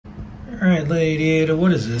All right, Lady Ada,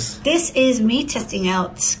 what is this? This is me testing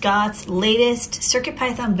out Scott's latest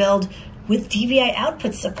CircuitPython build with DVI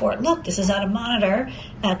output support. Look, this is on a monitor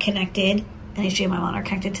connected, an HDMI monitor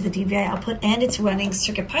connected to the DVI output, and it's running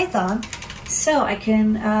CircuitPython. So I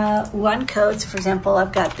can run code. So for example,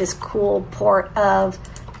 I've got this cool port of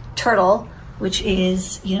Turtle, which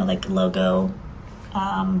is, you know, like the logo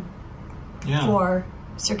for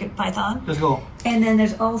CircuitPython. Let's go. And then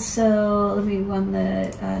there's also, let me run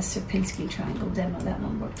the Sierpinski triangle demo. That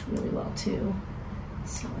one worked really well too.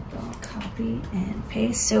 So I'll copy and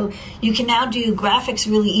paste. So you can now do graphics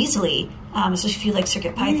really easily, especially if you like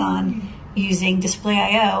CircuitPython, using display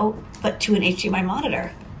I/O, but to an HDMI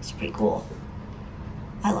monitor. It's pretty cool.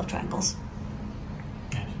 I love triangles.